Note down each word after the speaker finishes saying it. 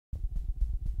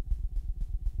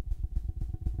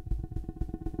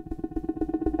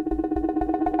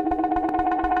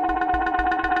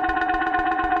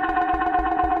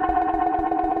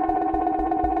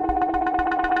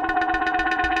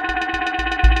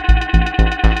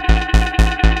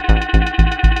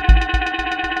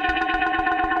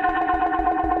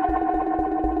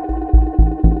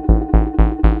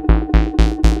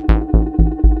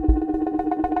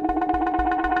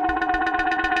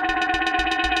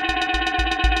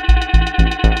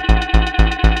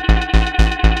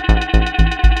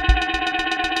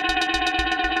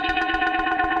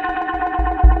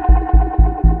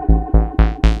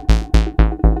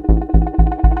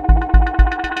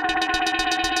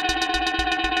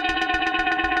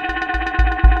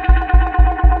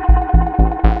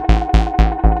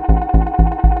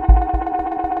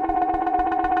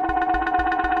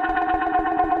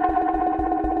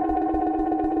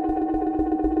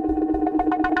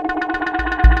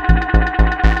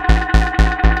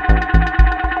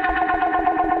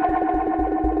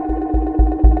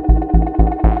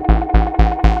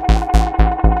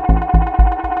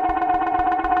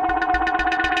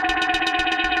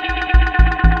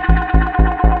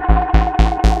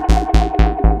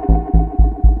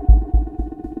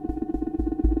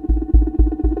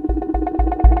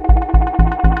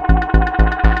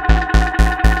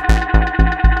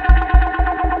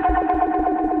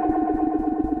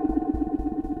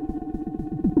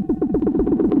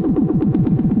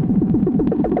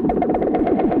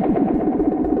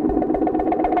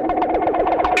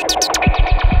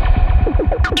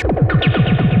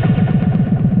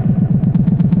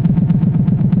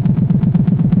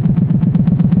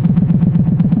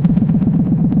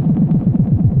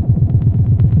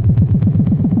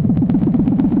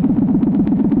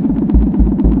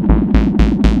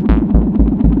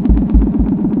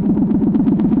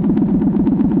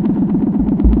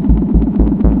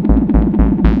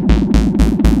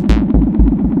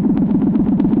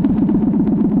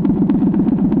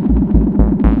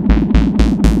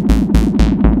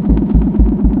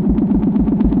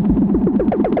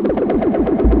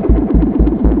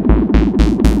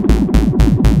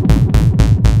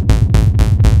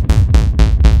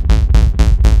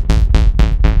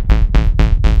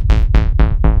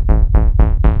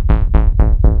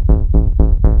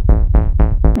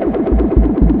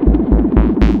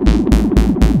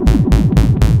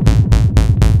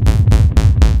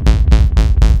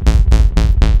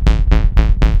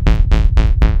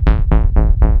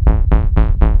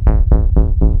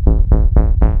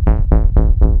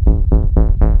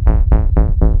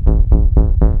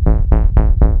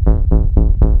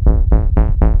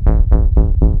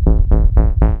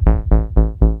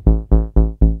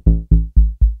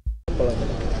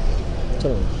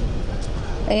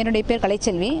என்னுடைய பேர்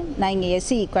கலைச்செல்வி. நான் இங்கே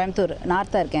எஸ்சி கோயம்புத்தூர்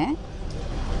நார்த்தாக இருக்கேன்.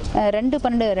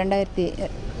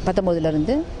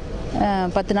 2/12/2019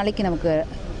 10 நாளைக்கு நமக்கு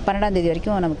 12ஆம் தேதி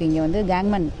வரைக்கும் நமக்கு இங்கே வந்து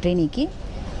கேங்மன் ட்ரெயினிக்கு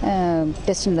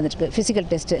டெஸ்ட் நடந்துட்டுருக்கு. ஃபிசிக்கல்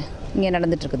டெஸ்ட்டு இங்கே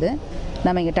நடந்துகிட்ருக்குது.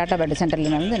 நம்ம இங்கே டாட்டா பேட்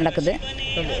சென்டரில் நடக்குது.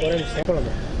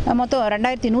 மொத்தம்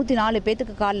 2104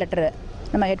 பேத்துக்கு கால் லெட்டரு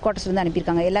நம்ம ஹெட் குவார்ட்டர்ஸ்லேருந்து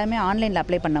அனுப்பியிருக்காங்க. எல்லாருமே ஆன்லைனில்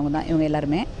அப்ளை பண்ணவங்க தான் இவங்க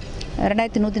எல்லாருமே.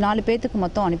 2104 பேத்துக்கு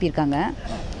மொத்தம் அனுப்பியிருக்காங்க.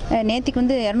 நேற்றுக்கு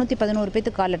வந்து 211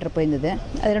 பேத்துக்கு கால் லெட்டர் போயிருந்தது.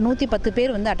 அதில் 110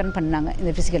 பேர் வந்து அட்டன் பண்ணாங்க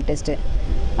இந்த ஃபிசிக்கல் டெஸ்ட்டு.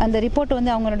 அந்த ரிப்போர்ட்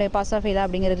வந்து அவங்களுடைய பாஸ் ஆஃப் ஃபெயிலா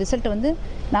அப்படிங்கிற ரிசல்ட் வந்து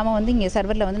நாம் வந்து இங்கே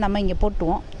சர்வரில் வந்து நம்ம இங்கே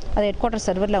போட்டுவோம். அதை ஹெட் குவார்ட்டர்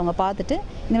சர்வரில் அவங்க பார்த்துட்டு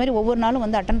இந்த மாதிரி ஒவ்வொரு நாளும்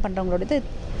வந்து அட்டன் பண்ணுறவங்களோட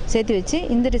சேர்த்து வச்சு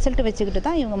இந்த ரிசல்ட்டை வச்சுக்கிட்டு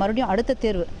தான் இவங்க மறுபடியும்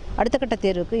அடுத்த கட்ட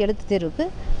தேர்வுக்கு எழுத்து தேர்வுக்கு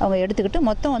அவங்க எடுத்துக்கிட்டு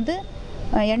மொத்தம் வந்து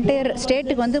என்டையர்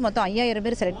ஸ்டேட்டுக்கு வந்து மொத்தம் 5000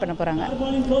 பேர் செலக்ட் பண்ண போகிறாங்க.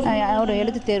 ஒரு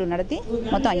எழுத்து தேர்வு நடத்தி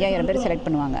மொத்தம் 5000 பேர் செலக்ட்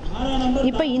பண்ணுவாங்க.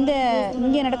 இப்போ இங்கே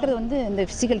நடக்கிறது வந்து இந்த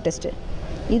ஃபிசிக்கல் டெஸ்ட்டு.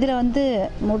 இதில் வந்து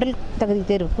முதல் தகுதி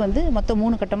தேர்வுக்கு வந்து மொத்தம்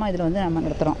 3 கட்டமாக இதில் வந்து நம்ம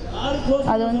நடத்துகிறோம்.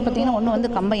 அது வந்து பார்த்திங்கன்னா ஒன்று வந்து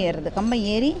கம்பம் ஏறுறது. கம்பம்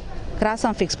ஏறி கிராஸ்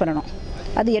ஆம் ஃபிக்ஸ் பண்ணணும்.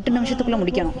 அது 8 நிமிஷத்துக்குள்ளே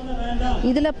முடிக்கணும்.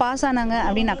 இதில் பாஸ் ஆனாங்க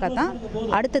அப்படின்னாக்கா தான்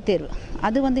அடுத்த தேர்வு.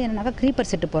 அது வந்து என்னன்னாக்கா க்ரீப்பர்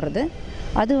செட்டு போடுறது.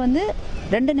 அது வந்து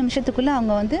 2 நிமிஷத்துக்குள்ளே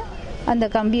அவங்க வந்து அந்த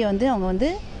கம்பியை வந்து அவங்க வந்து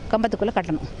கம்பத்துக்குள்ளே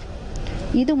கட்டணும்.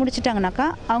 இது முடிச்சிட்டாங்கனாக்கா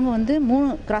அவங்க வந்து 3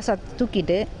 கிராஸாக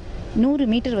தூக்கிட்டு 100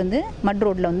 மீட்டர் வந்து மட்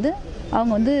ரோட்டில் வந்து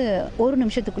அவங்க வந்து 1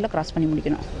 நிமிஷத்துக்குள்ளே கிராஸ் பண்ணி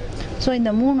முடிக்கணும். ஸோ இந்த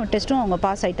 3 டெஸ்ட்டும் அவங்க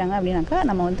பாஸ் ஆகிட்டாங்க அப்படின்னாக்கா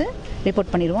நம்ம வந்து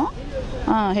ரிப்போர்ட் பண்ணிடுவோம்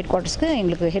ஹெட் குவார்ட்டர்ஸ்க்கு.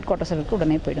 எங்களுக்கு ஹெட் குவார்ட்டர்ஸுக்கு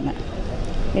உடனே போயிடுங்க.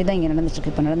 இதுதான் இங்கே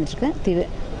நடந்துட்டுருக்கு. இப்போ நடந்துட்டுருக்கு தீவு.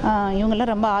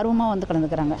 இவங்கெல்லாம் ரொம்ப ஆர்வமாக வந்து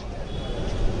கலந்துக்கிறாங்க.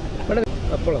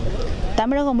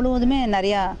 தமிழகம் முழுவதுமே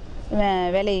நிறையா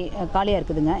வேலை காலியாக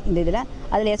இருக்குதுங்க இந்த இதில்.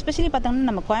 அதில் எஸ்பெஷலி பார்த்தோம்னா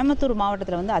நம்ம கோயம்புத்தூர்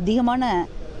மாவட்டத்தில் வந்து அதிகமான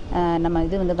நம்ம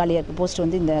இது வந்து காலியாக இருக்குது போஸ்ட்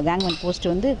வந்து இந்த கேங்மேன்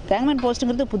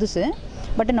போஸ்ட்டுங்கிறது புதுசு.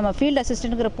 பட் நம்ம ஃபீல்டு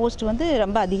அசிஸ்டண்ட்டுங்கிற போஸ்ட் வந்து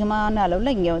ரொம்ப அதிகமான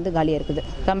அளவில் இங்கே வந்து காலியாக இருக்குது.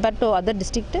 கம்பேர்ட் டு அதர்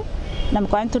டிஸ்ட்ரிக்ட்டு நம்ம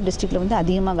கோயம்புத்தூர் டிஸ்ட்ரிக்டில் வந்து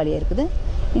அதிகமாக காலியாக இருக்குது.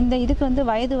 இந்த இதுக்கு வந்து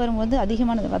வயது வரும்போது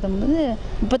அதிகமானது பார்த்தோம்னா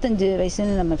 35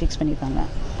 வயசுன்னு நம்ம ஃபிக்ஸ் பண்ணியிருக்காங்க.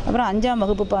 அப்புறம் 5ஆம்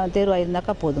வகுப்பு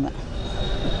தேர்வாயிருந்தாக்கா போதுங்க.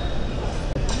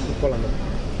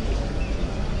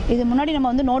 இது முன்னாடி நம்ம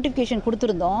வந்து நோட்டிஃபிகேஷன்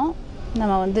கொடுத்துருந்தோம்.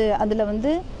 நம்ம வந்து அதில்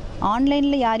வந்து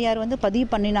ஆன்லைனில் யார் யார் வந்து பதிவு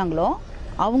பண்ணினாங்களோ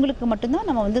அவங்களுக்கு மட்டும்தான்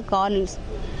நம்ம வந்து கால்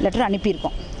லெட்டர்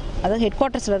அனுப்பியிருக்கோம். அதாவது ஹெட்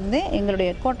குவார்ட்டர்ஸ்லேருந்தே எங்களுடைய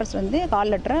ஹெட் குவார்ட்டர்ஸ்லேருந்து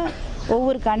கால் லெட்டரை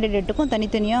ஒவ்வொரு கேண்டிடேட்டுக்கும்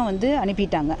தனித்தனியாக வந்து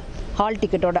அனுப்பிட்டாங்க. ஹால்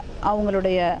டிக்கெட்டோட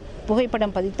அவங்களுடைய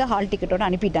புகைப்படம் பதித்த ஹால் டிக்கெட்டோடு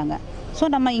அனுப்பிட்டாங்க. ஸோ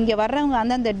நம்ம இங்கே வர்றவங்க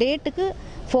அந்தந்த டேட்டுக்கு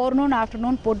ஃபோர்நூன்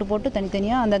ஆஃப்டர்நூன் போட்டு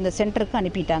தனித்தனியாக அந்தந்த சென்டருக்கு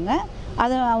அனுப்பிட்டாங்க.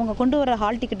 அதை அவங்க கொண்டு வர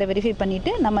ஹால் டிக்கெட்டை வெரிஃபை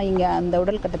பண்ணிவிட்டு நம்ம இங்கே அந்த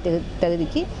உடல் கட்ட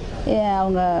தகுதிக்கு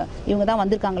இவங்க தான்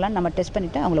வந்திருக்காங்களான்னு நம்ம டெஸ்ட்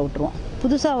பண்ணிவிட்டு அவங்கள விட்டுருவோம்.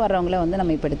 புதுசாக வர்றவங்கள வந்து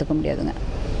நம்ம இப்போ எடுத்துக்க முடியாதுங்க.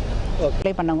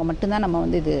 அப்ளை பண்ணவங்க மட்டும்தான் நம்ம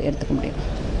வந்து இது எடுத்துக்க முடியும்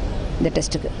இந்த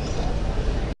டெஸ்ட்டுக்கு.